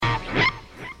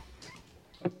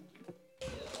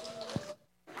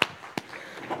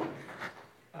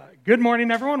Good morning,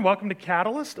 everyone. Welcome to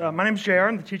Catalyst. My name's JR.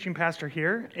 I'm the teaching pastor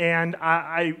here, and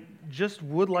I just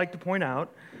would like to point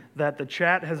out that the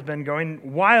chat has been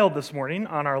going wild this morning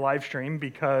on our live stream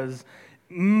because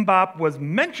MMMBop was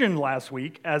mentioned last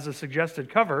week as a suggested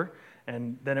cover,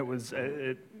 and then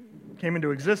it came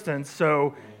into existence.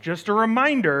 So just a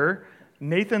reminder,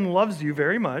 Nathan loves you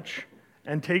very much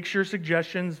and takes your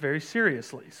suggestions very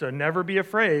seriously. So never be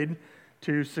afraid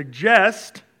to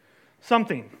suggest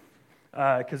something.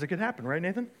 Because it could happen, right,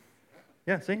 Nathan?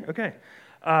 Yeah, see? Okay.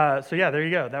 So yeah, there you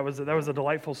go. That was a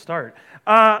delightful start.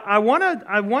 I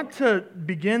want to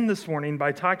begin this morning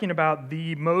by talking about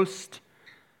the most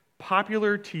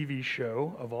popular TV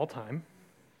show of all time,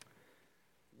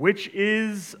 which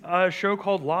is a show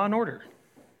called Law and Order.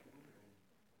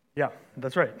 Yeah,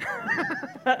 that's right.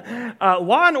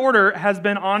 Law and Order has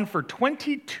been on for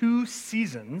 22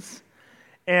 seasons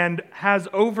and has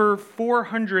over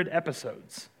 400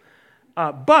 episodes.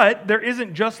 But there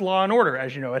isn't just Law and Order,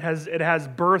 as you know. It has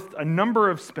birthed a number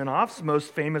of spin-offs,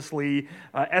 most famously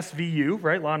SVU,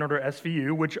 right? Law and Order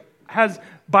SVU, which has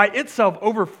by itself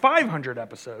over 500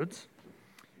 episodes.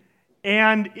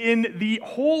 And in the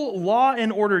whole Law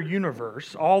and Order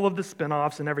universe, all of the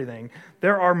spin-offs and everything,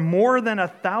 there are more than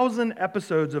 1,000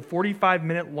 episodes of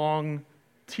 45-minute long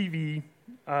TV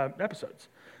episodes,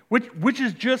 which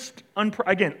is just,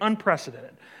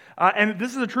 unprecedented. And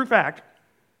this is a true fact.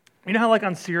 You know how like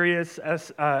on Sirius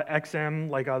XM,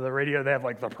 like on the radio, they have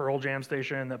like the Pearl Jam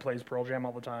station that plays Pearl Jam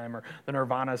all the time, or the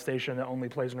Nirvana station that only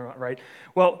plays Nirvana, right?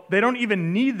 Well, they don't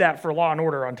even need that for Law and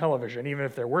Order on television, even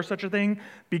if there were such a thing,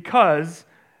 because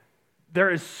there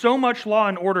is so much Law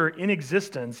and Order in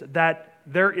existence that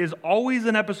there is always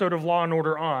an episode of Law and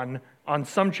Order on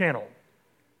some channel,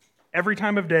 every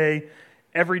time of day,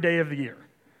 every day of the year.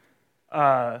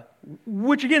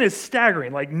 Which again is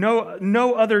staggering. Like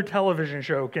no other television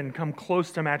show can come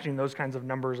close to matching those kinds of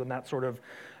numbers and that sort of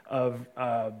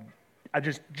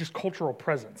just cultural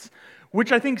presence,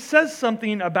 which I think says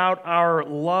something about our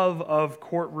love of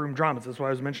courtroom dramas. That's why I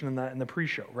was mentioning that in the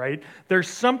pre-show, right? There's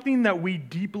something that we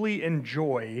deeply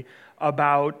enjoy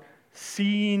about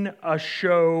seeing a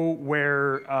show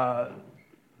where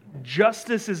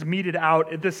justice is meted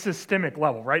out at this systemic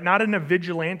level, right? Not in a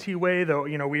vigilante way, though,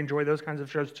 we enjoy those kinds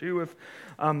of shows too if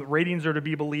ratings are to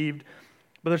be believed.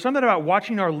 But there's something about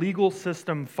watching our legal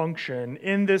system function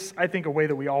in this, I think, a way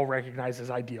that we all recognize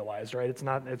as idealized, right? It's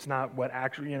not what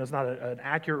actually, it's not an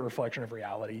accurate reflection of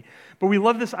reality. But we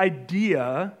love this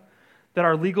idea that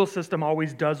our legal system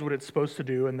always does what it's supposed to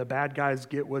do and the bad guys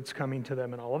get what's coming to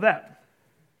them and all of that.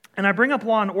 And I bring up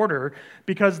Law and Order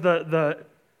because the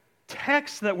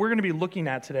text that we're going to be looking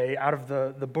at today out of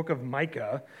the book of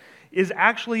Micah is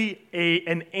actually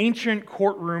an ancient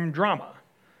courtroom drama.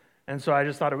 And so I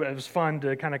just thought it was fun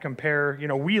to kind of compare.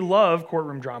 We love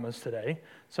courtroom dramas today,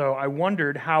 so I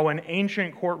wondered how an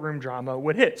ancient courtroom drama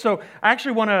would hit. So I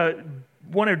actually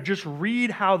want to just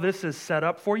read how this is set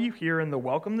up for you here in the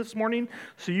welcome this morning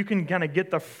so you can kind of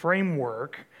get the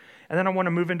framework. And then I want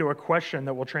to move into a question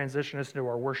that will transition us into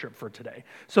our worship for today.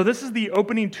 So this is the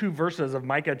opening two verses of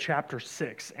Micah chapter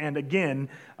 6. And again,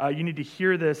 you need to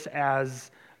hear this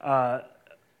as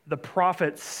the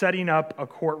prophet setting up a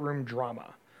courtroom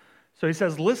drama. So he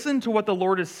says, "Listen to what the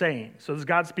Lord is saying." So this is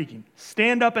God speaking.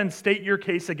 "Stand up and state your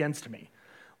case against me.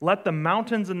 Let the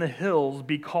mountains and the hills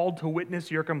be called to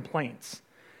witness your complaints.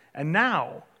 And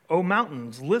now, O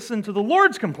mountains, listen to the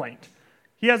Lord's complaint.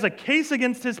 He has a case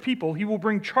against his people. He will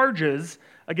bring charges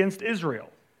against Israel."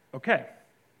 Okay.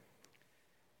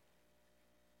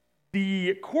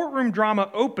 The courtroom drama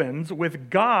opens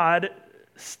with God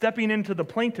stepping into the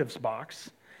plaintiff's box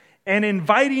and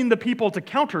inviting the people to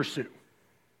countersue,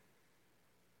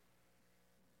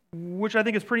 which I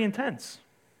think is pretty intense,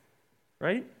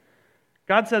 right?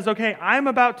 God says, okay, I'm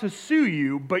about to sue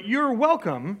you, but you're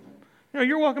welcome.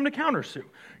 You're welcome to countersue.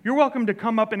 You're welcome to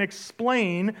come up and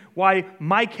explain why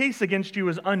my case against you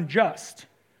is unjust.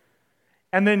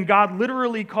 And then God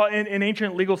literally in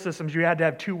ancient legal systems, you had to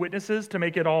have two witnesses to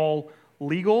make it all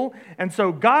legal. And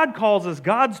so God calls as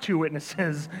God's two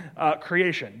witnesses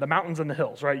creation, the mountains and the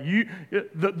hills, right?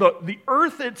 The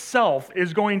earth itself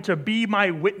is going to be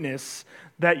my witness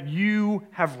that you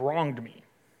have wronged me.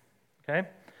 Okay?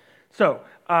 So,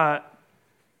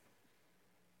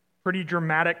 pretty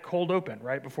dramatic cold open,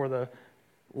 right? Before the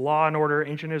Law and Order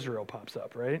Ancient Israel pops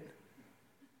up, right?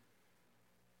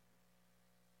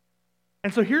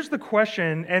 And so here's the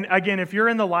question, and again, if you're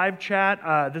in the live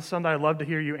chat, this is something I'd love to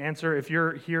hear you answer. If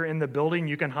you're here in the building,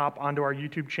 you can hop onto our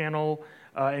YouTube channel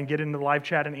and get into the live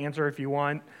chat and answer if you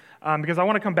want, because I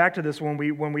want to come back to this when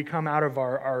we come out of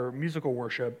our musical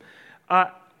worship.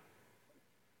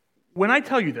 when I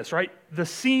tell you this, right, the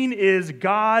scene is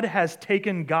God has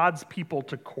taken God's people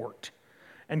to court,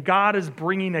 and God is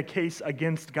bringing a case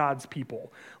against God's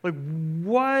people. Like,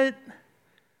 what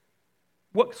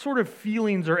sort of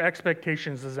feelings or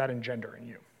expectations does that engender in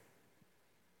you?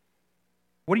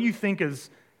 What do you think is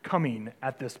coming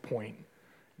at this point,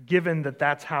 given that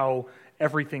that's how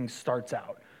everything starts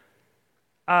out?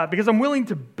 Because I'm willing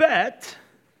to bet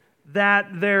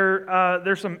that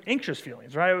there's some anxious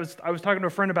feelings, right? I was talking to a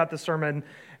friend about this sermon,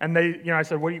 and I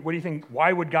said, what do you think?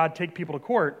 Why would God take people to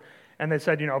court? And they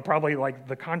said, probably like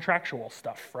the contractual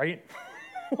stuff, right?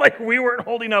 Like we weren't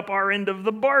holding up our end of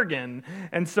the bargain,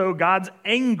 and so God's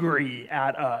angry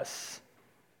at us.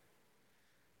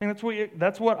 And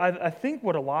that's what I think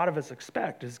what a lot of us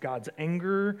expect is God's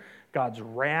anger, God's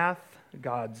wrath,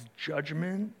 God's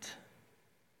judgment.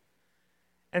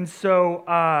 And so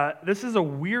this is a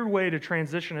weird way to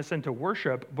transition us into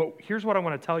worship, but here's what I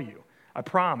want to tell you. I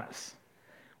promise.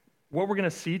 What we're going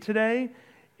to see today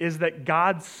is that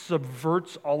God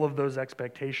subverts all of those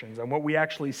expectations. And what we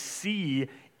actually see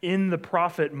in the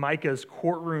prophet Micah's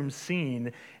courtroom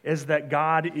scene is that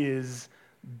God is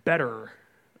better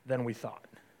than we thought.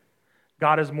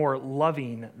 God is more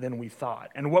loving than we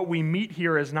thought. And what we meet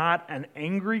here is not an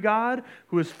angry God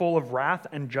who is full of wrath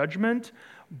and judgment,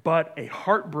 but a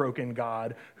heartbroken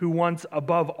God who wants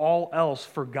above all else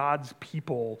for God's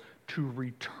people to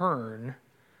return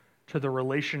to the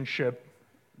relationship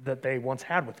that they once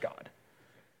had with God.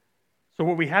 So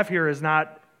what we have here is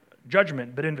not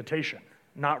judgment, but invitation,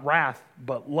 not wrath,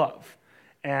 but love.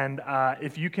 And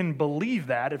if you can believe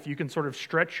that, if you can sort of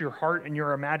stretch your heart and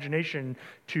your imagination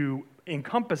to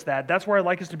encompass that, that's where I'd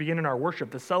like us to begin in our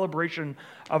worship, the celebration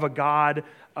of a God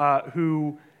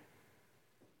who,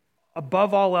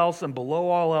 above all else and below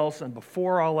all else and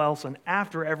before all else and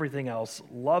after everything else,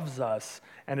 loves us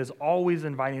and is always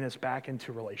inviting us back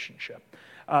into relationship.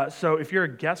 So if you're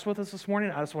a guest with us this morning,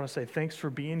 I just want to say thanks for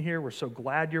being here. We're so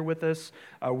glad you're with us.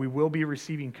 We will be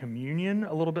receiving communion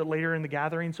a little bit later in the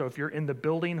gathering. So if you're in the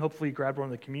building, hopefully you grabbed one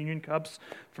of the communion cups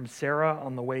from Sarah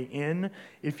on the way in.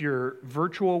 If you're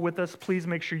virtual with us, please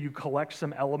make sure you collect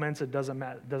some elements. It doesn't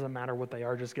matter what they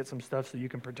are. Just get some stuff so you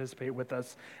can participate with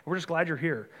us. And we're just glad you're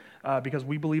here because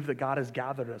we believe that God has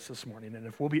gathered us this morning. And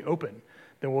if we'll be open,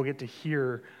 then we'll get to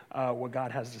hear what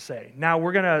God has to say. Now,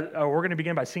 we're gonna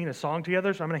begin by singing a song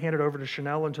together, so I'm going to hand it over to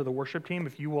Chanel and to the worship team.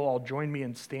 If you will all join me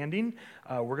in standing,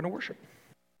 we're going to worship.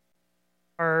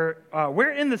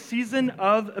 We're in the season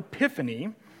of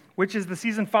Epiphany, which is the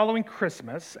season following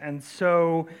Christmas. And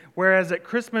so, whereas at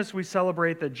Christmas we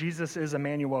celebrate that Jesus is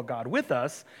Emmanuel, God with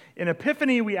us, in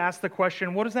Epiphany we ask the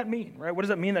question, what does that mean, right? What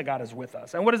does it mean that God is with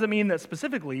us? And what does it mean that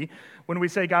specifically, when we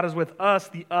say God is with us,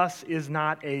 the us is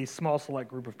not a small select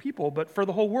group of people, but for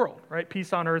the whole world, right?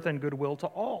 Peace on earth and goodwill to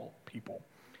all people.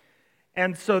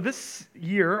 And so this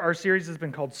year, our series has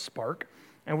been called Spark.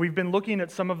 And we've been looking at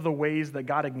some of the ways that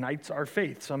God ignites our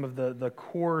faith, some of the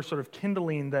core sort of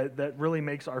kindling that really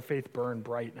makes our faith burn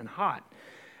bright and hot.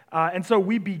 And so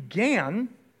we began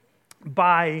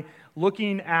by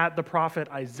looking at the prophet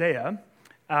Isaiah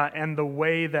and the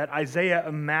way that Isaiah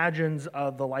imagines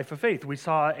the life of faith. We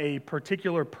saw a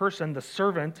particular person, the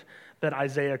servant that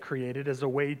Isaiah created, as a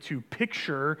way to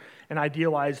picture an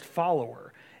idealized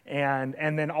follower.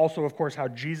 And then also, of course, how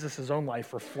Jesus' own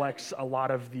life reflects a lot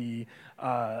of the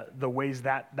ways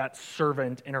that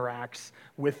servant interacts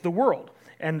with the world.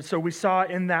 And so we saw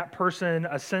in that person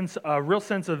a real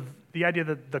sense of the idea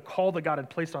that the call that God had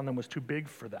placed on them was too big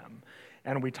for them.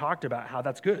 And we talked about how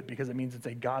that's good because it means it's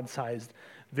a God-sized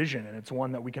vision, and it's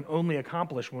one that we can only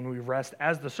accomplish when we rest,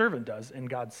 as the servant does, in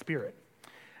God's Spirit.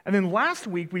 And then last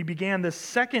week, we began this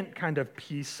second kind of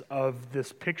piece of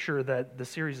this picture that the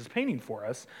series is painting for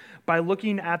us by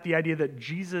looking at the idea that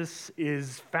Jesus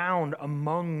is found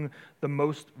among the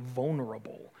most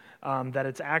vulnerable. That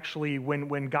it's actually,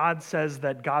 when God says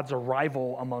that God's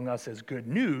arrival among us is good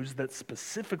news, that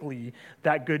specifically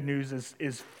that good news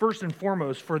is first and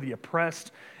foremost for the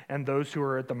oppressed and those who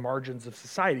are at the margins of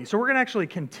society. So we're going to actually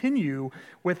continue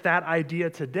with that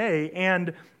idea today.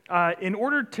 And in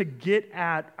order to get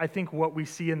at, I think, what we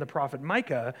see in the prophet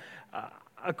Micah,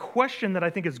 a question that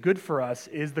I think is good for us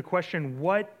is the question,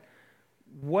 what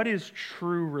is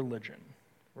true religion,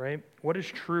 right? What is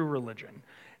true religion?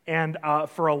 And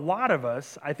for a lot of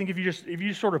us, I think if you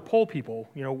just sort of poll people,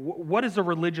 what does a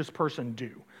religious person do?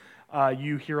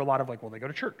 You hear a lot of they go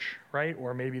to church, right?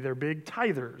 Or maybe they're big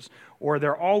tithers, or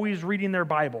they're always reading their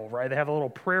Bible, right? They have a little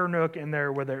prayer nook in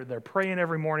there where they're praying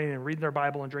every morning and reading their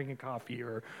Bible and drinking coffee,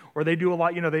 or they do a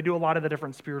lot, they do a lot of the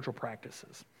different spiritual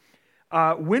practices.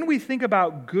 When we think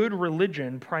about good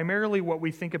religion, primarily what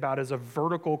we think about is a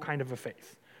vertical kind of a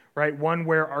faith, right? One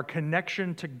where our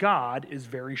connection to God is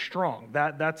very strong.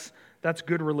 That's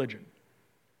good religion.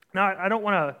 Now, I don't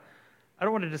want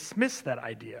to dismiss that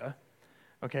idea,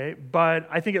 okay? But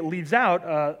I think it leaves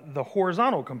out the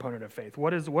horizontal component of faith.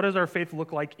 What does our faith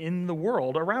look like in the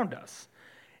world around us?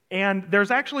 And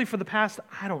there's actually, for the past,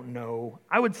 I don't know,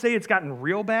 I would say it's gotten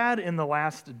real bad in the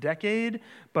last decade,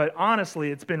 but honestly,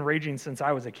 it's been raging since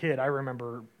I was a kid. I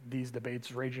remember these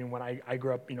debates raging when I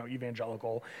grew up,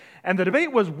 evangelical. And the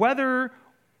debate was whether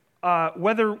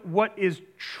what is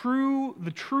true,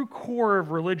 the true core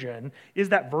of religion, is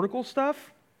that vertical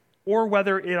stuff, or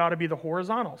whether it ought to be the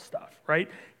horizontal stuff, right?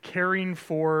 Caring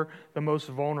for the most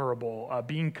vulnerable,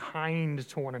 being kind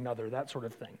to one another, that sort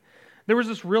of thing. There was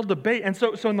this real debate. And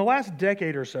so in the last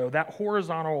decade or so, that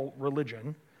horizontal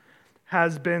religion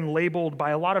has been labeled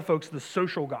by a lot of folks the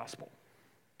social gospel.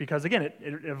 Because again,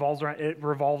 it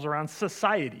revolves around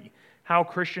society, how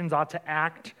Christians ought to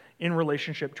act in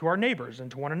relationship to our neighbors and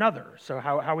to one another. So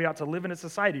how we ought to live in a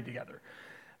society together.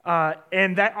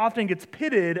 And that often gets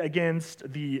pitted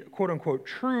against the quote-unquote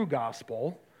true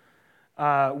gospel,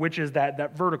 which is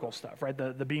that vertical stuff, right?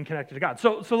 The being connected to God.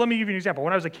 So let me give you an example.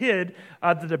 When I was a kid,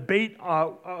 the debate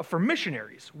for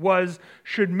missionaries was,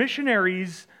 should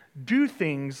missionaries do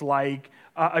things like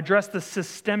address the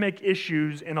systemic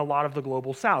issues in a lot of the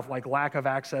global south, like lack of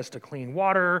access to clean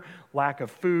water, lack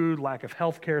of food, lack of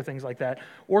health care, things like that?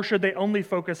 Or should they only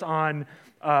focus on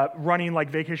running like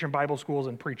vacation Bible schools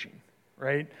and preaching,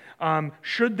 right?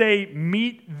 Should they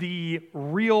meet the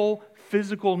real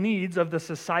physical needs of the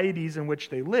societies in which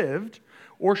they lived,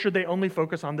 or should they only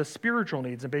focus on the spiritual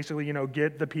needs and basically,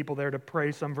 get the people there to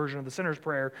pray some version of the sinner's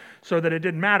prayer so that it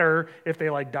didn't matter if they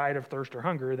died of thirst or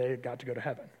hunger, they got to go to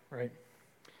heaven, right?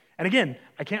 And again,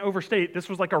 I can't overstate, this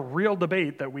was like a real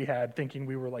debate that we had thinking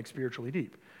we were spiritually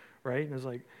deep, right? And it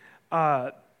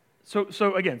was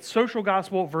so again, social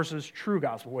gospel versus true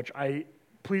gospel, which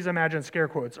please imagine scare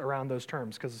quotes around those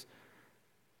terms because,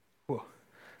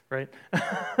 right?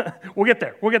 We'll get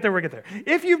there.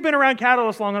 If you've been around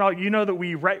Catalyst long at all, you know that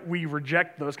we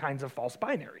reject those kinds of false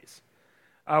binaries.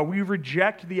 We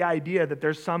reject the idea that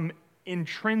there's some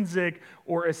intrinsic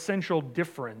or essential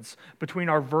difference between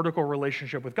our vertical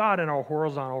relationship with God and our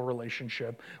horizontal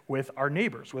relationship with our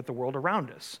neighbors, with the world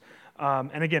around us.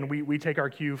 And again, we take our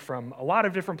cue from a lot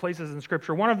of different places in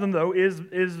Scripture. One of them, though, is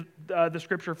the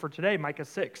Scripture for today, Micah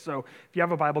 6. So if you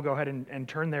have a Bible, go ahead and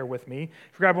turn there with me.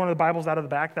 If you grab one of the Bibles out of the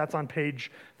back, that's on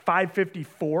page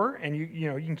 554, and you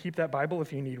can keep that Bible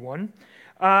if you need one.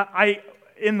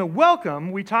 In the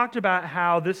welcome, we talked about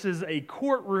how this is a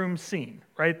courtroom scene,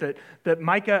 right? That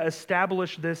Micah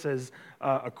established this as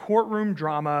a courtroom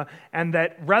drama, and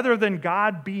that rather than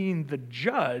God being the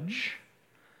judge,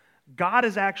 God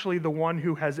is actually the one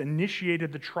who has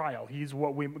initiated the trial.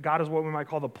 God is what we might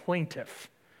call the plaintiff,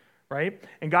 right?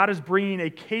 And God is bringing a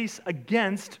case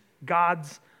against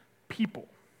God's people.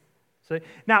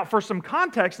 Now, for some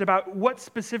context about what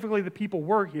specifically the people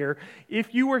were here,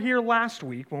 if you were here last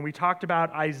week when we talked about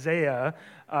Isaiah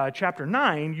chapter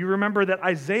 9, you remember that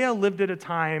Isaiah lived at a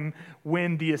time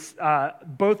when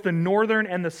both the northern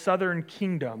and the southern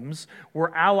kingdoms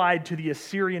were allied to the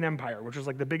Assyrian Empire, which was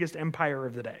the biggest empire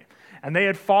of the day. And they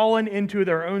had fallen into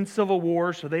their own civil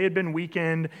war, so they had been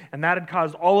weakened, and that had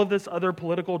caused all of this other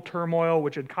political turmoil,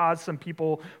 which had caused some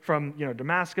people from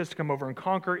Damascus to come over and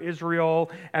conquer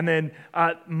Israel. And then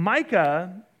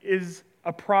Micah is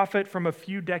a prophet from a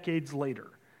few decades later.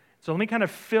 So let me kind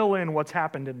of fill in what's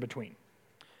happened in between.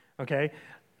 Okay?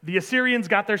 The Assyrians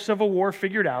got their civil war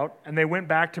figured out, and they went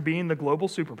back to being the global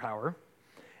superpower.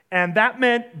 And that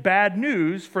meant bad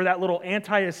news for that little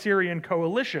anti-Assyrian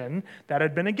coalition that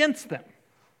had been against them.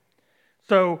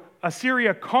 So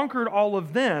Assyria conquered all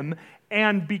of them,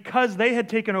 and because they had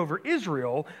taken over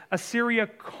Israel, Assyria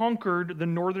conquered the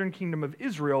northern kingdom of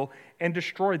Israel and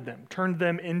destroyed them, turned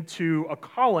them into a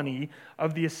colony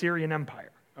of the Assyrian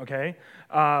Empire. Okay?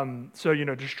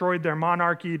 Destroyed their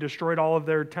monarchy, destroyed all of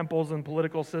their temples and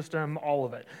political system, all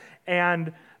of it.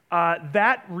 And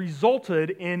that resulted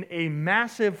in a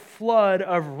massive flood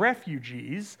of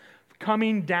refugees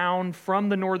coming down from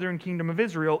the northern kingdom of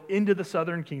Israel into the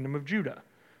southern kingdom of Judah.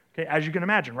 Okay, as you can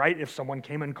imagine, right? If someone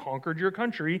came and conquered your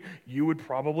country, you would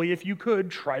probably, if you could,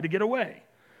 try to get away,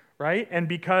 right? And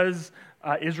because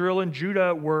Israel and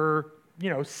Judah were,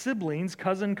 siblings,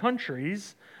 cousin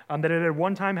countries, that at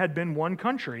one time had been one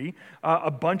country, a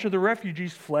bunch of the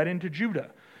refugees fled into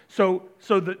Judah. So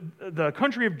the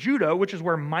country of Judah, which is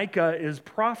where Micah is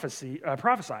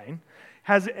prophesying,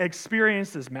 has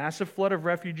experienced this massive flood of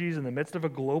refugees in the midst of a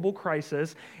global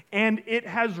crisis, and it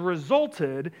has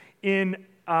resulted in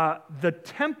the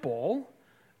temple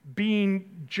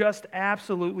being just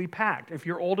absolutely packed. If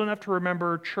you're old enough to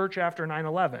remember church after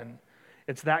 9/11,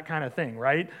 it's that kind of thing,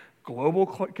 right? Global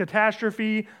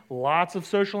catastrophe, lots of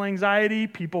social anxiety,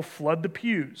 people flood the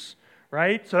pews,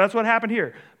 right? So that's what happened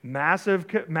here. Massive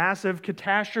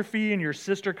catastrophe in your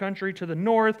sister country to the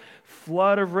north,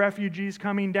 flood of refugees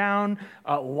coming down,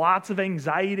 lots of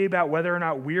anxiety about whether or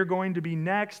not we're going to be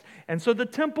next. And so the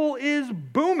temple is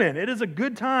booming. It is a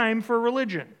good time for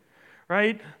religion.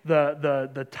 Right?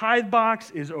 The tithe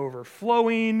box is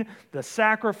overflowing. The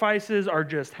sacrifices are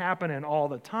just happening all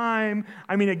the time.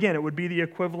 I mean, again, it would be the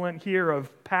equivalent here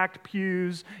of packed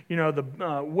pews,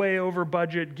 the way over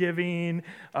budget giving,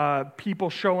 people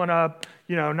showing up,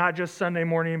 not just Sunday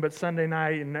morning, but Sunday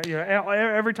night. And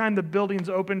every time the building's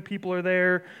open, people are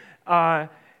there. And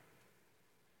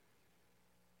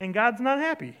God's not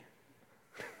happy.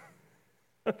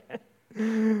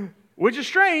 Okay. Which is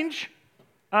strange.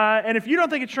 And if you don't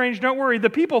think it's strange, don't worry. The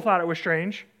people thought it was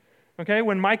strange. Okay,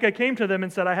 when Micah came to them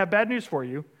and said, I have bad news for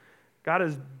you, God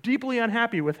is deeply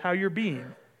unhappy with how you're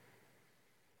being.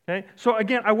 Okay, so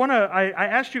again, I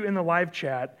asked you in the live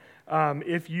chat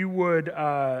if you would,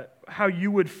 how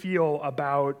you would feel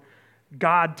about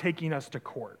God taking us to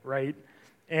court, right?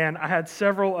 And I had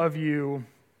several of you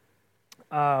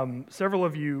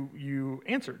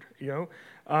answered,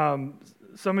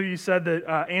 some of you said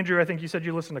that, Andrew, I think you said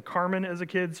you listened to Carmen as a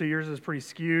kid, so yours is pretty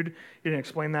skewed. You didn't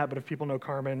explain that, but if people know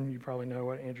Carmen, you probably know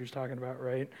what Andrew's talking about,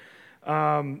 right?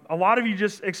 A lot of you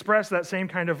just expressed that same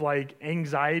kind of like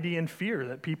anxiety and fear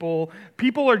that people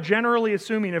are generally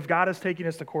assuming if God is taking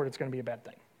us to court, it's going to be a bad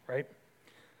thing, right?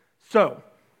 So,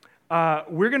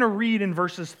 we're going to read in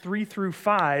verses 3 through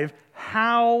 5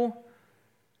 how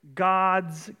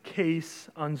God's case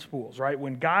unspools, right?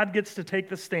 When God gets to take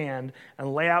the stand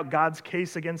and lay out God's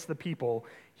case against the people,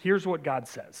 here's what God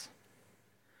says.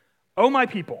 "O my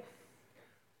people,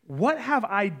 what have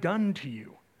I done to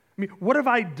you? I mean, what have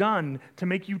I done to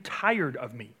make you tired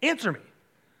of me? Answer me.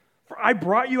 For I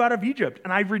brought you out of Egypt,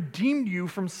 and I redeemed you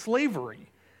from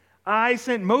slavery. I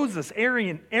sent Moses,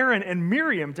 Aaron, and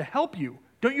Miriam to help you.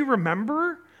 Don't you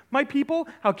remember, my people,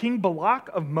 how King Balak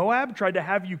of Moab tried to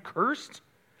have you cursed?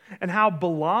 And how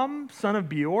Balaam, son of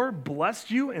Beor, blessed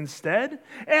you instead?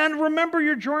 And remember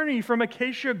your journey from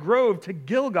Acacia Grove to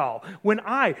Gilgal, when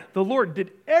I, the Lord,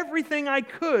 did everything I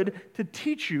could to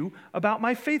teach you about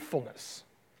my faithfulness."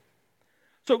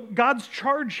 So God's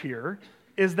charge here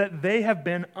is that they have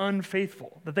been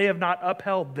unfaithful, that they have not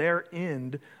upheld their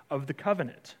end of the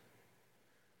covenant.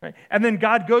 Right? And then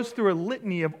God goes through a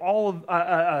litany of all of,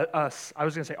 I was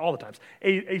going to say all the times,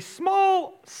 a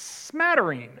small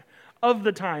smattering of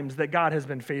the times that God has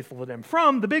been faithful to them,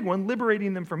 from the big one,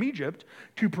 liberating them from Egypt,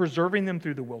 to preserving them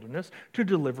through the wilderness, to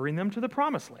delivering them to the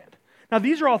promised land. Now,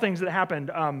 these are all things that happened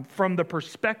from the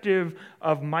perspective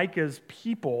of Micah's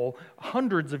people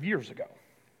hundreds of years ago,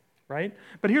 right?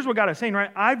 But here's what God is saying,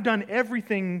 right? I've done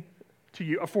everything to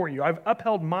you for you. I've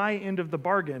upheld my end of the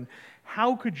bargain.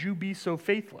 How could you be so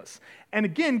faithless? And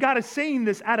again, God is saying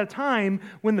this at a time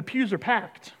when the pews are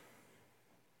packed,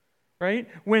 right?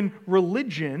 When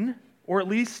religion, or at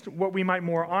least what we might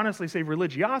more honestly say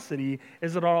religiosity,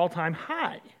 is at an all-time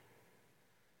high.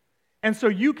 And so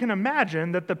you can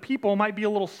imagine that the people might be a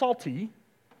little salty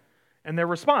in their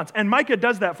response. And Micah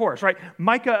does that for us, right?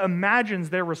 Micah imagines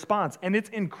their response, and it's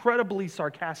incredibly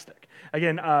sarcastic.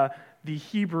 Again, the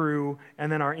Hebrew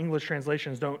and then our English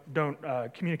translations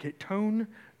don't communicate tone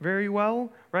very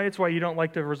well, right? It's why you don't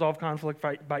like to resolve conflict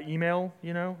by email,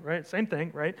 right? Same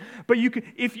thing, right? But you can,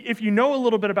 if you know a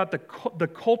little bit about the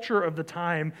culture of the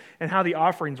time and how the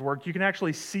offerings worked, you can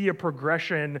actually see a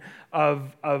progression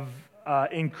of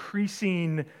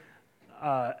increasing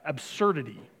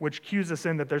absurdity, which cues us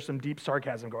in that there's some deep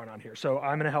sarcasm going on here. So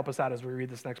I'm going to help us out as we read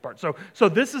this next part. So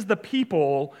this is the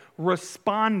people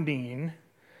responding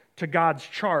to God's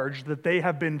charge that they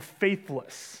have been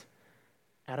faithless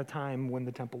at a time when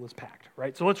the temple is packed,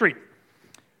 right? So let's read.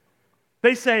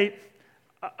 They say,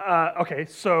 okay,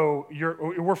 so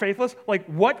we're faithless? Like,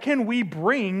 what can we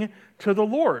bring to the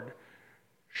Lord?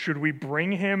 Should we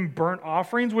bring him burnt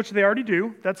offerings, which they already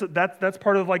do? That's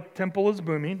part of like temple is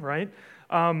booming, right?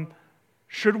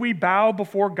 Should we bow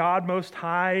before God Most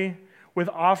High with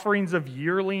offerings of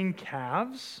yearling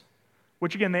calves,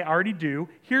 which again they already do?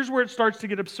 Here's where it starts to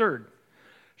get absurd.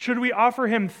 Should we offer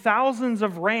him thousands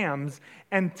of rams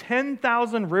and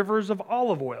 10,000 rivers of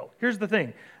olive oil? Here's the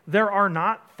thing. There are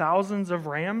not thousands of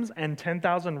rams and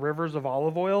 10,000 rivers of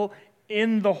olive oil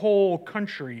in the whole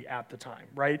country at the time,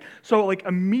 right? So like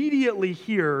immediately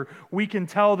here, we can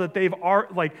tell that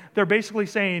they're basically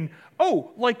saying,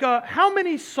 how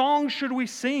many songs should we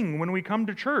sing when we come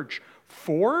to church?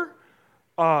 4?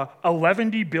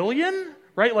 11 billion,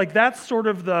 right? Like that's sort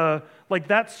of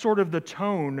the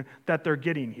tone that they're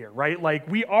getting here, right? Like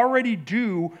we already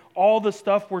do all the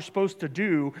stuff we're supposed to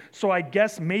do, so I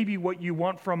guess maybe what you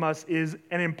want from us is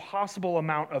an impossible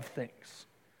amount of things,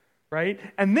 right?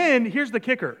 And then here's the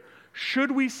kicker.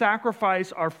 Should we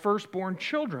sacrifice our firstborn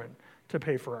children to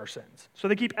pay for our sins? So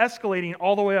they keep escalating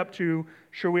all the way up to,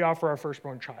 should we offer our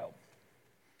firstborn child?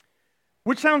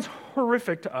 Which sounds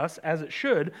horrific to us, as it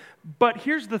should, but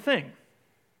here's the thing.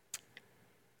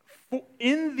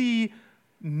 In the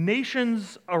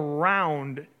nations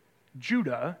around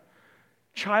Judah,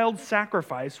 child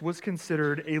sacrifice was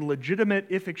considered a legitimate,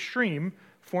 if extreme,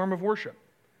 form of worship.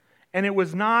 And it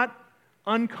was not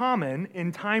uncommon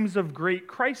in times of great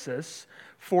crisis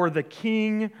for the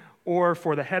king or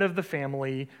for the head of the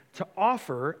family to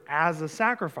offer as a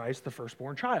sacrifice the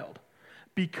firstborn child.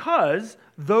 Because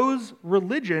those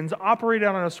religions operated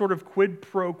on a sort of quid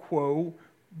pro quo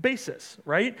basis,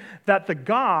 right? That the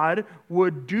God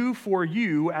would do for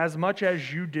you as much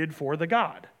as you did for the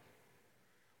God.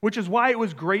 Which is why it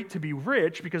was great to be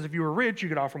rich, because if you were rich, you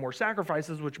could offer more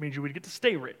sacrifices, which means you would get to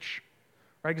stay rich,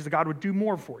 right? Because the God would do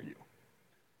more for you.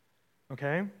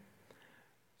 Okay?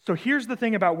 So here's the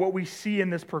thing about what we see in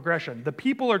this progression. The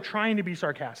people are trying to be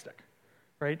sarcastic,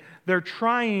 right? They're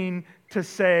trying to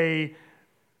say,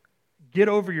 get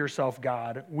over yourself,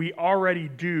 God. We already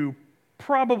do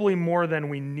probably more than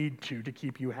we need to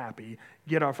keep you happy.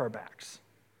 Get off our backs.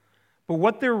 But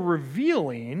what they're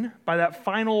revealing by that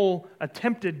final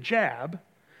attempted jab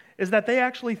is that they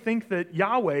actually think that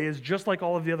Yahweh is just like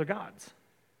all of the other gods.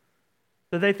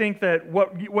 That they think that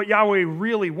what Yahweh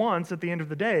really wants at the end of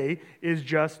the day is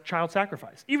just child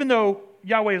sacrifice. Even though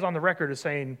Yahweh is on the record as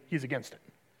saying he's against it.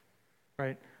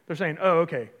 Right? They're saying, oh,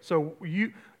 okay, so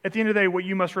you, at the end of the day, what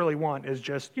you must really want is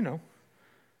just,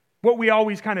 what we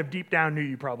always kind of deep down knew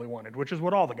you probably wanted, which is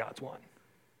what all the gods want,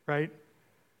 right?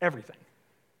 Everything.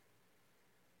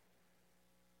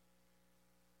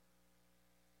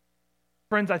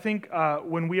 Friends, I think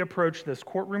when we approach this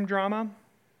courtroom drama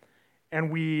and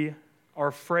we are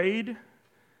afraid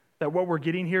that what we're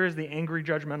getting here is the angry,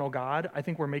 judgmental God, I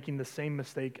think we're making the same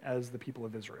mistake as the people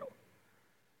of Israel.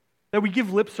 That we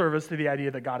give lip service to the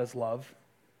idea that God is love,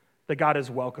 that God is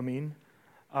welcoming,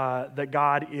 that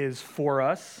God is for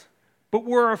us, but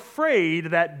we're afraid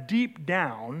that deep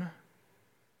down,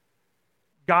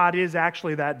 God is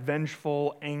actually that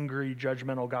vengeful, angry,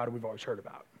 judgmental God we've always heard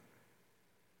about.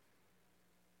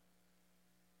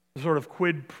 The sort of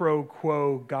quid pro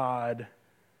quo God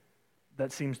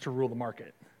that seems to rule the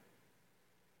market.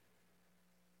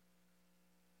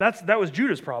 That was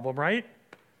Judah's problem, right?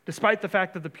 Despite the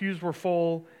fact that the pews were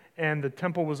full and the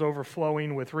temple was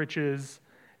overflowing with riches,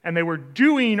 and they were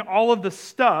doing all of the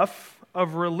stuff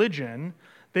of religion,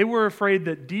 they were afraid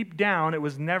that deep down it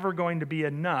was never going to be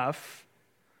enough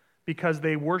because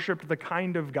they worshiped the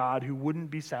kind of God who wouldn't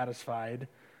be satisfied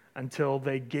until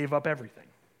they gave up everything,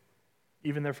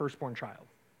 even their firstborn child.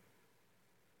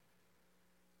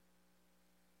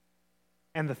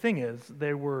 And the thing is,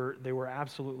 they were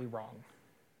absolutely wrong.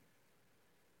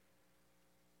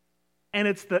 And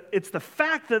it's the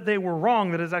fact that they were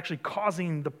wrong that is actually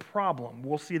causing the problem.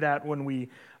 We'll see that when we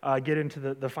get into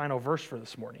the final verse for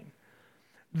this morning.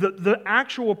 The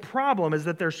actual problem is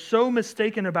that they're so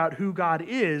mistaken about who God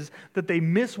is that they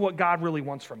miss what God really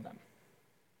wants from them.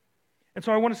 And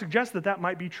so I want to suggest that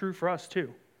might be true for us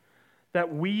too.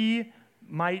 That we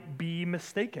might be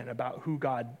mistaken about who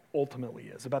God ultimately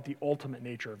is, about the ultimate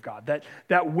nature of God.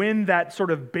 That when that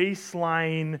sort of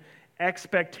baseline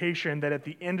expectation that at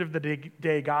the end of the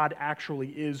day, God actually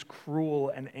is cruel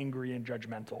and angry and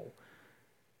judgmental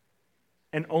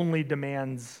and only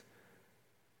demands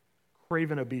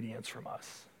craven obedience from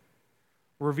us,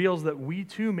 reveals that we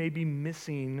too may be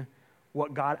missing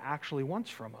what God actually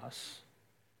wants from us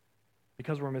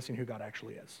because we're missing who God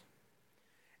actually is.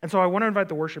 And so I want to invite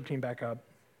the worship team back up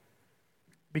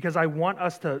because I want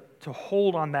us to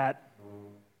hold on that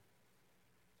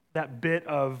bit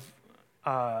of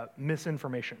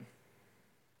misinformation,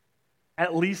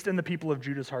 at least in the people of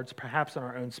Judah's hearts, perhaps in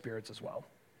our own spirits as well.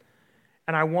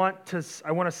 And I want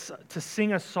us to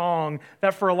sing a song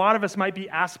that for a lot of us might be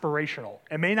aspirational.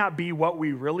 It may not be what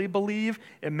we really believe.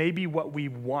 It may be what we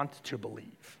want to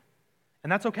believe.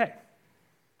 And that's okay.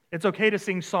 It's okay to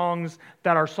sing songs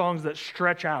that are songs that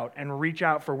stretch out and reach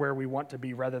out for where we want to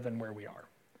be rather than where we are.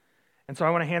 And so I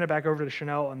want to hand it back over to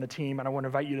Chanel and the team, and I want to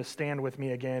invite you to stand with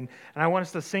me again. And I want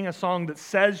us to sing a song that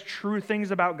says true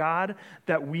things about God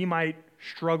that we might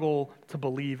struggle to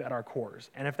believe at our cores.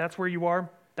 And if that's where you are,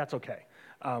 that's okay.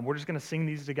 We're just going to sing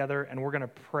these together, and we're going to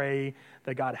pray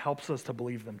that God helps us to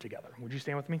believe them together. Would you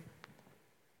stand with me?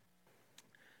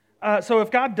 So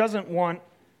if God doesn't want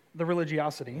the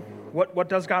religiosity, what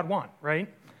does God want, right?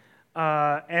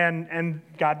 And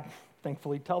God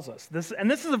thankfully tells us this. And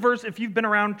this is a verse, if you've been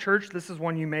around church, this is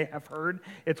one you may have heard.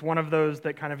 It's one of those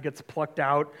that kind of gets plucked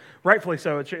out, rightfully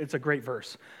so. It's a great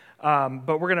verse.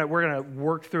 But we're gonna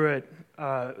work through it,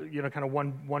 kind of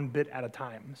one bit at a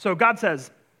time. So God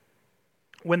says,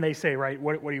 when they say, right,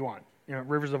 what do you want?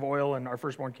 Rivers of oil and our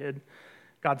firstborn kid.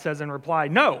 God says in reply,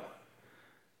 no,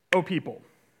 O people,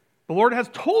 the Lord has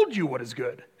told you what is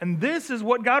good, and this is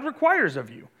what God requires of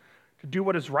you, to do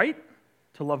what is right,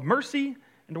 to love mercy,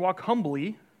 and to walk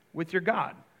humbly with your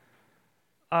God.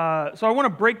 So I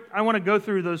want to go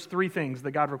through those three things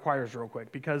that God requires real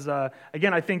quick, because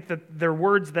again, I think that they're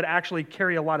words that actually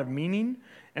carry a lot of meaning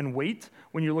and weight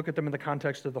when you look at them in the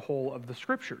context of the whole of the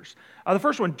Scriptures. The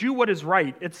first one, do what is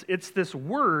right. It's this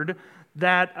word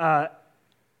that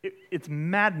it's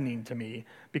maddening to me,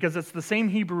 because it's the same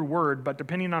Hebrew word, but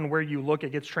depending on where you look,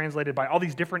 it gets translated by all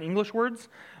these different English words,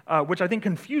 which I think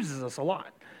confuses us a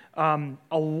lot.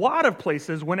 A lot of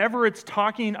places, whenever it's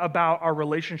talking about our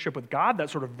relationship with God, that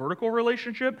sort of vertical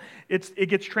relationship, it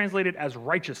gets translated as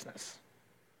righteousness.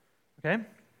 Okay?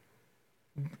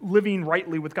 Living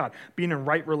rightly with God, being in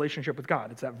right relationship with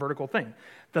God. It's that vertical thing.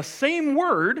 The same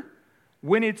word,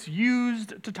 when it's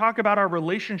used to talk about our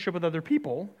relationship with other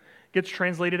people, gets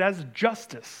translated as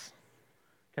justice.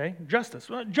 Okay, justice,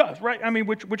 just, right? I mean,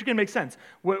 which again makes sense.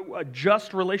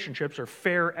 Just relationships are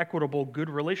fair, equitable, good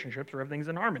relationships where everything's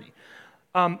in harmony.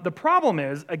 The problem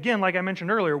is, again, like I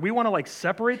mentioned earlier, we want to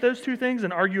separate those two things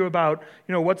and argue about,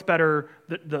 what's better,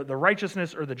 the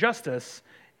righteousness or the justice.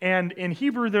 And in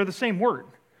Hebrew, they're the same word.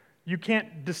 You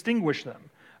can't distinguish them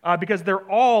because they're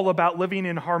all about living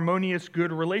in harmonious,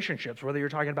 good relationships, whether you're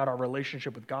talking about our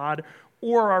relationship with God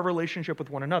or our relationship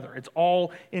with one another. It's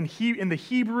all, in the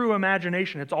Hebrew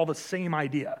imagination, it's all the same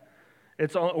idea.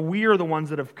 We are the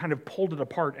ones that have kind of pulled it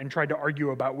apart and tried to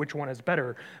argue about which one is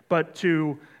better. But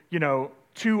to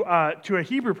a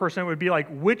Hebrew person, it would be like,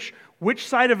 which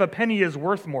side of a penny is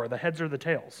worth more, the heads or the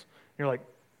tails? You're like,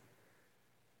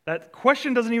 that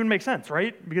question doesn't even make sense,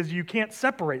 right? Because you can't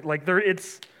separate.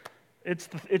 It's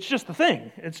just the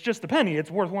thing. It's just the penny. It's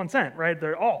worth 1 cent, right?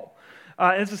 They're all.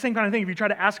 And it's the same kind of thing. If you try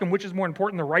to ask them which is more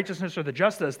important, the righteousness or the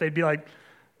justice, they'd be like,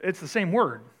 it's the same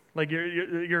word. Like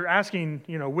you're asking,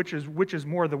 which is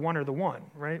more, the one or the one,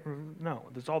 right? No,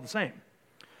 it's all the same.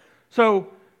 So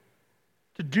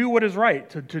to do what is right,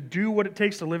 to do what it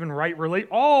takes to live in right,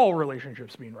 all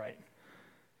relationships being right.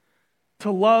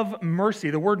 To love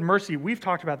mercy. The word mercy, we've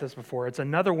talked about this before. It's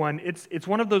another one. It's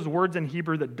one of those words in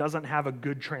Hebrew that doesn't have a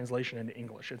good translation into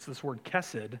English. It's this word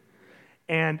kesed.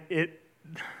 And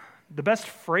the best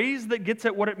phrase that gets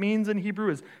at what it means in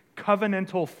Hebrew is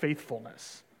covenantal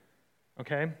faithfulness.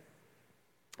 Okay?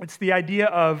 It's the idea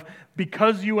of,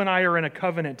 because you and I are in a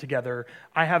covenant together,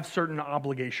 I have certain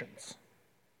obligations.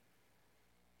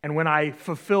 And when I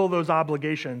fulfill those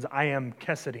obligations, I am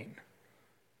keseding.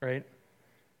 Right?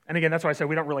 And again, that's why I said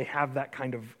we don't really have that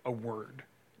kind of a word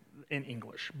in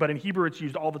English. But in Hebrew, it's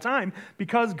used all the time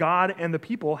because God and the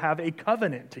people have a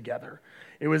covenant together.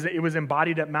 It was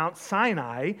embodied at Mount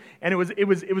Sinai, and it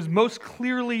was most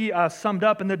clearly summed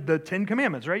up in the Ten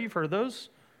Commandments, right? You've heard of those?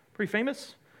 Pretty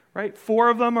famous, right? 4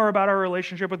 of them are about our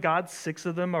relationship with God. 6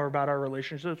 of them are about our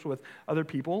relationships with other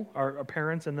people, our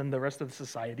parents, and then the rest of the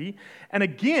society. And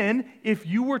again, if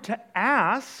you were to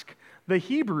ask the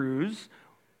Hebrews,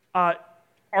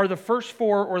 are the first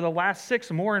 4 or the last 6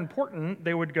 more important?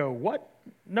 They would go, what?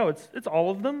 No, it's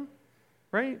all of them,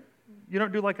 right? You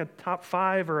don't do a top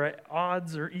 5 or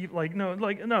odds or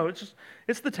no,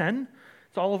 it's the 10.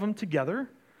 It's all of them together.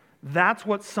 That's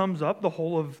what sums up the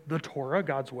whole of the Torah,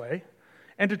 God's way.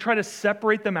 And to try to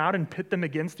separate them out and pit them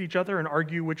against each other and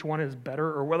argue which one is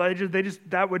better or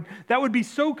that would be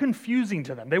so confusing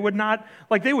to them. They would not,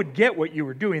 they would get what you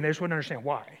were doing, they just wouldn't understand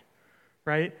why,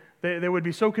 right? They would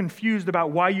be so confused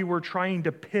about why you were trying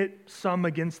to pit some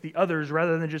against the others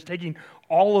rather than just taking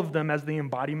all of them as the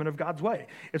embodiment of God's way.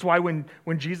 It's why when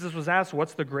Jesus was asked,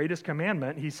 what's the greatest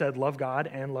commandment? He said, love God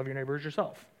and love your neighbor as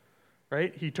yourself.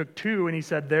 Right? He took 2 and he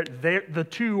said, the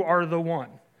 2 are the one.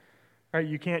 Right?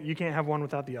 You can't have one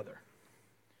without the other.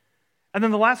 And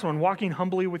then the last one, walking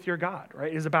humbly with your God,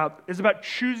 right, is about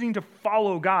choosing to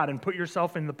follow God and put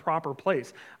yourself in the proper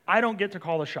place. I don't get to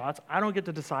call the shots. I don't get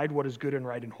to decide what is good and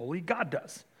right and holy. God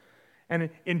does. And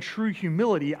in true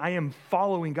humility, I am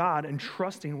following God and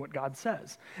trusting what God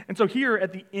says. And so here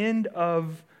at the end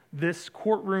of this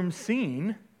courtroom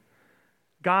scene,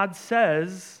 God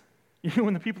says,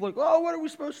 when the people are like, oh, what are we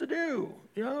supposed to do?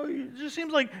 It just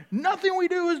seems like nothing we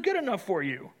do is good enough for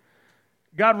you.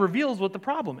 God reveals what the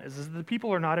problem is that the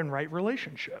people are not in right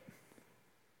relationship.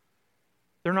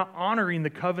 They're not honoring the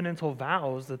covenantal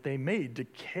vows that they made to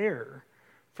care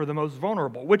for the most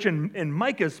vulnerable, which in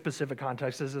Micah's specific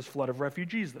context is this flood of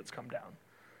refugees that's come down,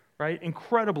 right?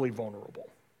 Incredibly vulnerable.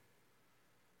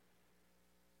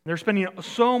 They're spending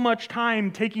so much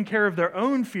time taking care of their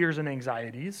own fears and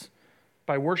anxieties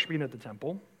by worshiping at the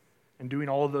temple and doing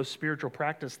all of those spiritual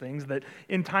practice things that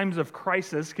in times of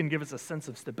crisis can give us a sense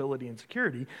of stability and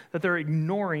security, that they're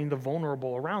ignoring the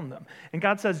vulnerable around them. And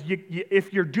God says,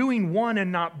 if you're doing one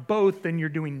and not both, then you're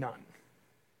doing none.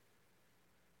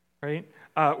 Right?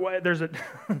 There's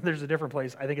a different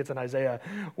place, I think it's in Isaiah,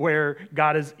 where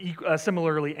God is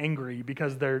similarly angry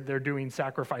because they're doing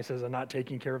sacrifices and not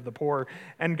taking care of the poor.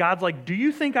 And God's like, do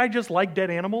you think I just like dead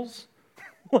animals?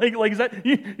 Like is that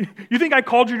you think I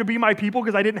called you to be my people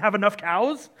because I didn't have enough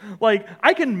cows? Like,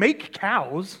 I can make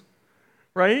cows,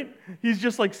 right? He's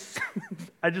just like,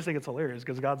 I just think it's hilarious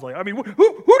because God's like, I mean, who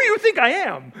do you think I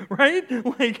am,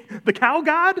 right? Like the cow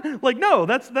God? Like, no,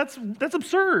 that's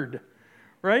absurd,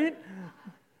 right?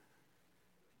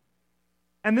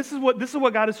 And this is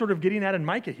what God is sort of getting at in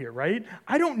Micah here, right?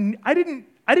 I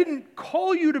didn't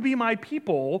call you to be my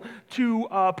people to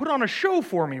put on a show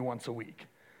for me once a week.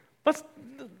 That's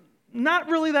not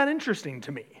really that interesting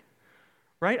to me,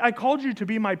 right? I called you to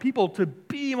be my people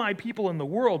in the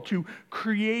world, to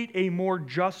create a more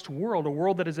just world, a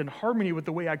world that is in harmony with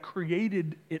the way I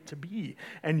created it to be.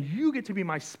 And you get to be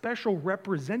my special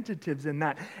representatives in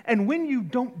that. And when you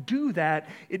don't do that,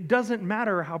 it doesn't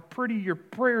matter how pretty your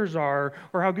prayers are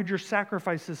or how good your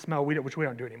sacrifices smell, which we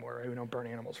don't do anymore, right? We don't burn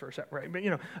animals for a second, right? But,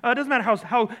 it doesn't matter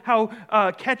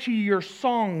how catchy your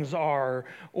songs are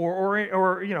or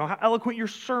how eloquent your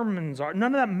sermons are.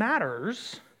 None of that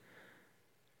matters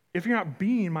if you're not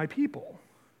being my people.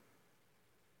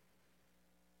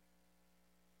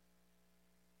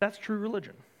 That's true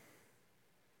religion.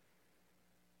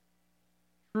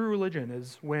 True religion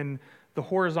is when the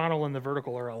horizontal and the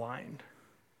vertical are aligned.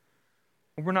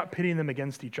 We're not pitting them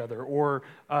against each other or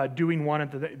doing one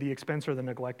at the expense or the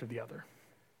neglect of the other.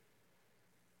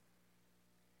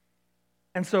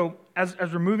 And so as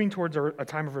we're moving towards a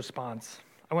time of response,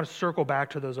 I want to circle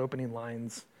back to those opening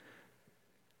lines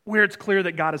where it's clear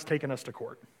that God has taken us to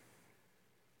court.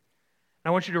 I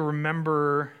want you to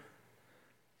remember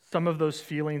some of those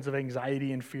feelings of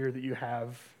anxiety and fear that you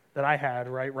have, that I had,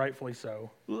 right? Rightfully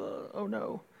so. Oh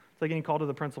no. It's like getting called to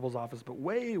the principal's office, but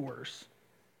way worse.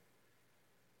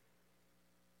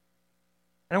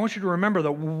 And I want you to remember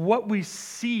that what we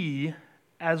see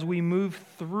as we move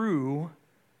through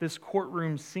this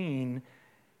courtroom scene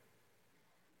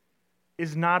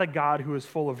is not a God who is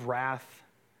full of wrath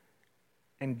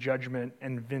and judgment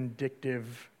and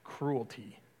vindictive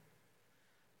cruelty,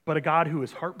 but a God who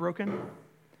is heartbroken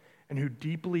and who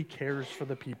deeply cares for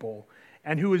the people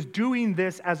and who is doing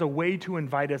this as a way to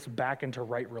invite us back into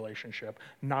right relationship,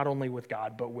 not only with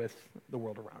God, but with the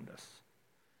world around us.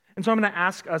 And so I'm going to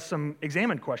ask us some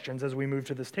examined questions as we move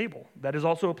to this table. That is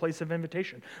also a place of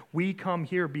invitation. We come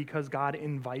here because God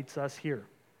invites us here.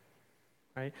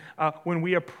 Right? When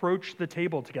we approach the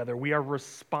table together, we are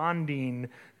responding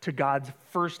to God's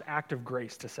first act of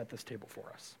grace to set this table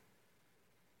for us.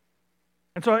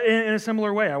 And so in a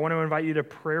similar way, I want to invite you to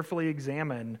prayerfully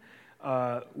examine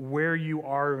where you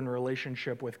are in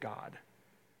relationship with God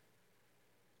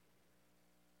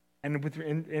and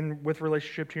with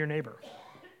relationship to your neighbor.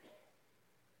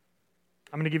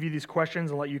 I'm going to give you these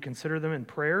questions and let you consider them in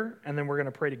prayer, and then we're going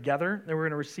to pray together, then we're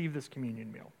going to receive this communion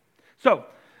meal. So,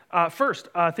 first,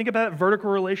 think about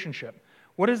vertical relationship.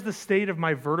 What is the state of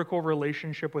my vertical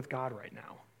relationship with God right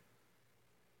now?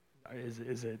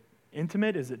 Is it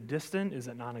intimate? Is it distant? Is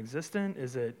it non-existent?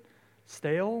 Is it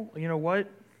stale? You know what?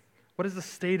 What is the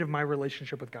state of my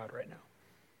relationship with God right now?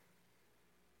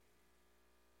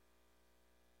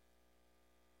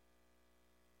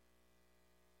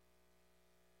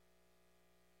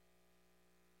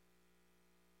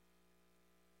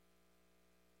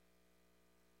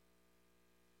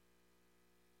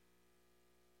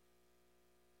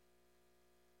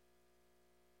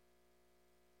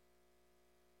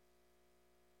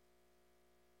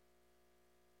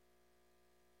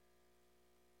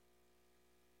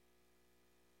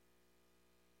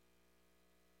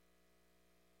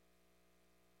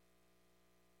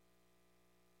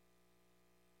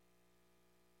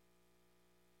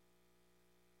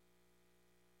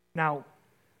 Now,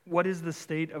 what is the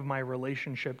state of my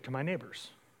relationship to my neighbors?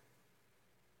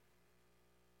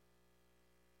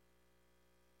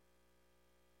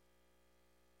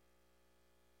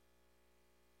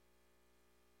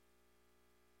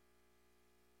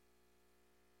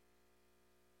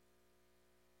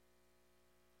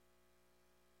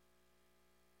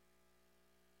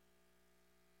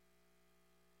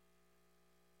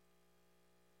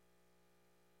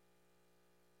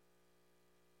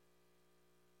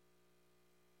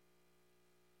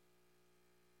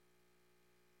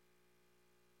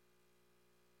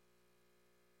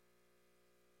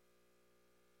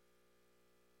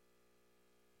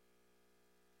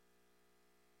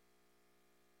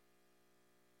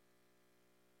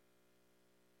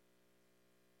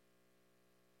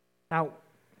 Now,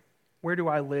 where do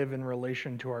I live in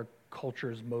relation to our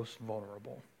culture's most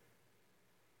vulnerable?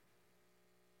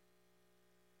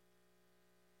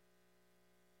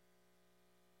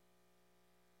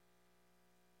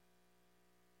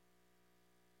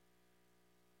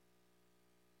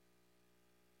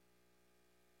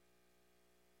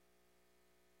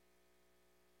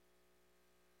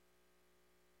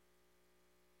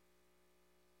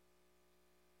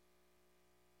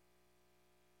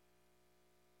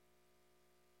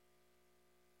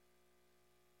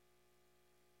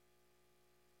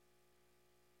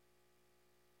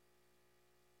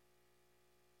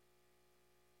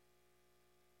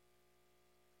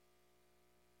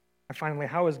 And finally,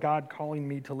 how is God calling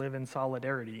me to live in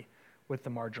solidarity with the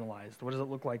marginalized? What does it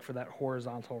look like for that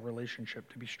horizontal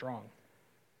relationship to be strong?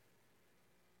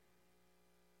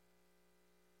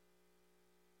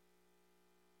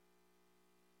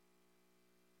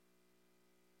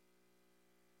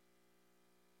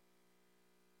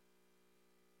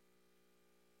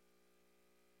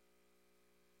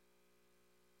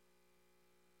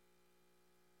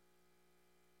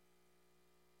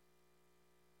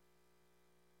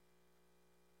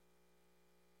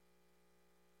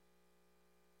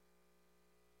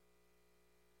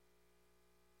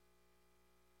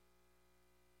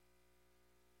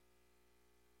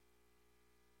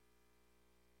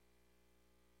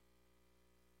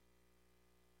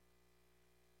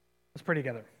 Let's pray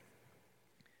together.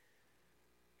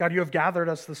 God, you have gathered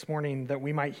us this morning that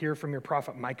we might hear from your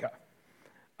prophet Micah.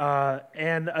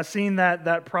 And a scene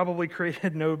that probably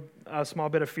created no small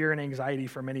bit of fear and anxiety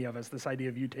for many of us, this idea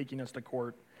of you taking us to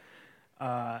court.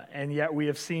 And yet we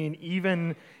have seen,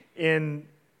 even in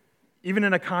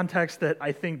a context that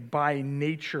I think by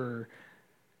nature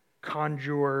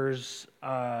conjures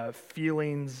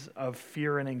feelings of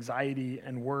fear and anxiety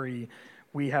and worry,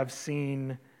 we have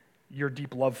seen your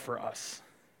deep love for us.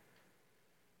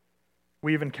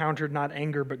 We have encountered not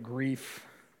anger but grief,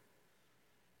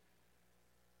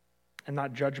 and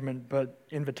not judgment but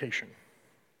invitation.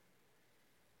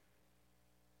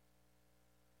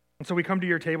 And so we come to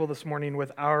your table this morning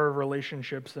with our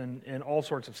relationships in all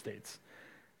sorts of states.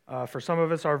 For some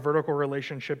of us, our vertical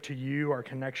relationship to you, our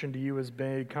connection to you has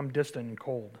become distant and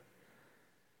cold.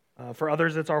 For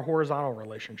others, it's our horizontal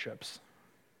relationships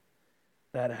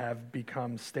that have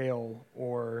become stale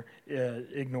or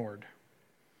ignored.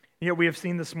 Yet we have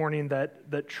seen this morning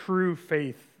that true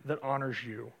faith that honors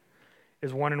you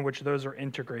is one in which those are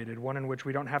integrated, one in which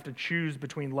we don't have to choose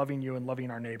between loving you and loving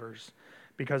our neighbors,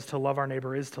 because to love our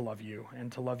neighbor is to love you,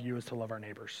 and to love you is to love our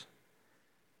neighbors.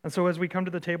 And so as we come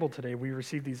to the table today, we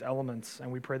receive these elements, and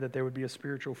we pray that they would be a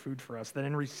spiritual food for us, that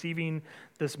in receiving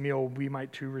this meal, we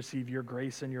might too receive your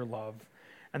grace and your love,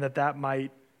 and that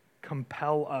might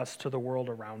compel us to the world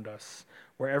around us,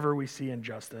 wherever we see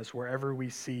injustice, wherever we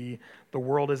see the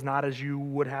world is not as you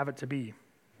would have it to be.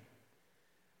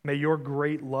 May your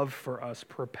great love for us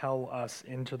propel us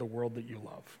into the world that you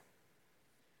love.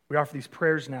 We offer these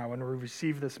prayers now, and we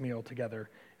receive this meal together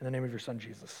in the name of your Son,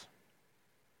 Jesus.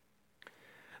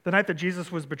 The night that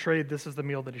Jesus was betrayed, this is the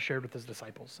meal that he shared with his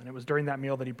disciples. And it was during that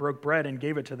meal that he broke bread and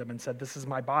gave it to them and said, "This is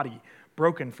my body,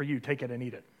 broken for you. Take it and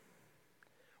eat it."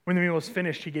 When the meal was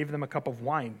finished, he gave them a cup of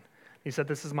wine. He said,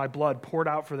 "This is my blood poured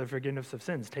out for the forgiveness of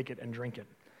sins. Take it and drink it."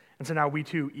 And so now we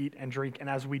too eat and drink, and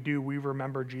as we do, we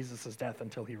remember Jesus' death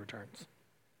until he returns.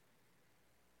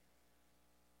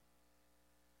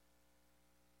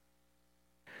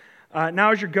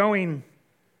 Now as you're going,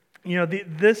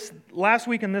 this last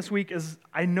week and this week is,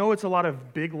 I know it's a lot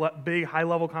of big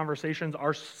high-level conversations.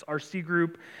 Our C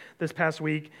group this past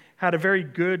week had a very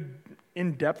good,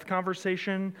 in-depth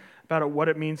conversation about what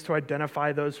it means to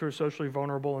identify those who are socially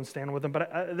vulnerable and stand with them.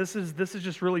 But this is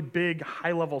just really big,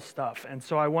 high-level stuff. And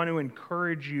so I want to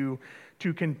encourage you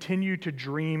to continue to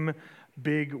dream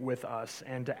big with us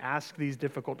and to ask these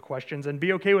difficult questions and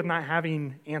be okay with not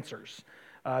having answers.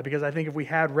 Because I think if we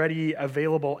had ready,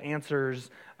 available answers,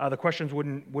 the questions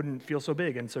wouldn't feel so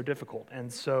big and so difficult.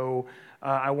 And so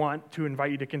I want to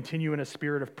invite you to continue in a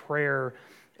spirit of prayer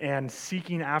and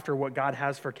seeking after what God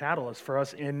has for Catalyst for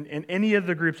us in any of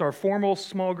the groups, our formal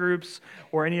small groups,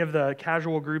 or any of the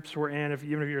casual groups we're in.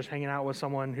 Even if you're just hanging out with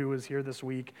someone who was here this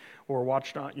week or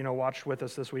watched with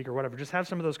us this week or whatever, just have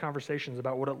some of those conversations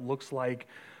about what it looks like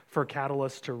for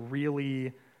Catalyst to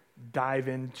really dive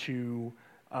into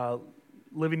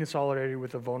living in solidarity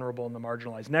with the vulnerable and the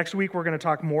marginalized. Next week, we're going to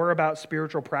talk more about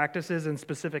spiritual practices and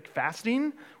specific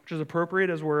fasting, which is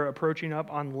appropriate as we're approaching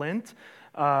up on Lent.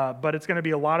 but it's going to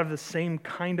be a lot of the same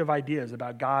kind of ideas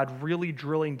about God really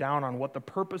drilling down on what the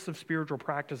purpose of spiritual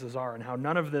practices are and how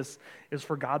none of this is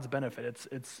for God's benefit.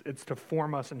 It's to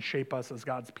form us and shape us as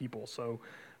God's people. So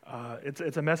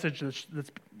it's a message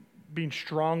that's being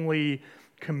strongly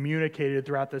communicated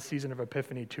throughout this season of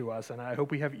Epiphany to us, and I hope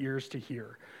we have ears to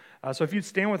hear. So if you'd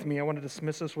stand with me, I want to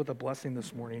dismiss us with a blessing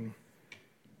this morning.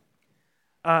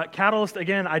 Catalyst,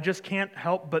 again, I just can't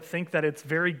help but think that it's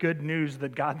very good news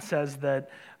that God says that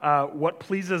what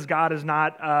pleases God is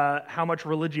not how much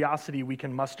religiosity we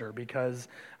can muster, because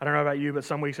I don't know about you, but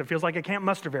some weeks it feels like I can't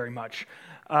muster very much.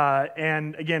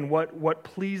 And again, what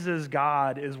pleases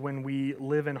God is when we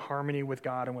live in harmony with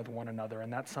God and with one another,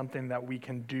 and that's something that we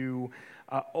can do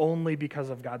only because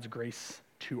of God's grace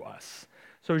to us.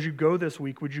 So as you go this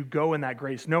week, would you go in that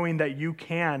grace, knowing that you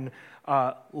can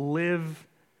live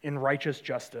in righteous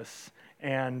justice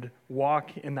and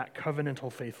walk in that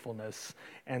covenantal faithfulness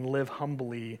and live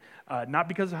humbly, not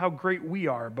because of how great we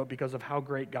are, but because of how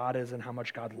great God is and how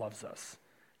much God loves us.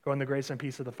 Go in the grace and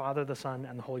peace of the Father, the Son,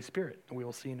 and the Holy Spirit, and we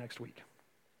will see you next week.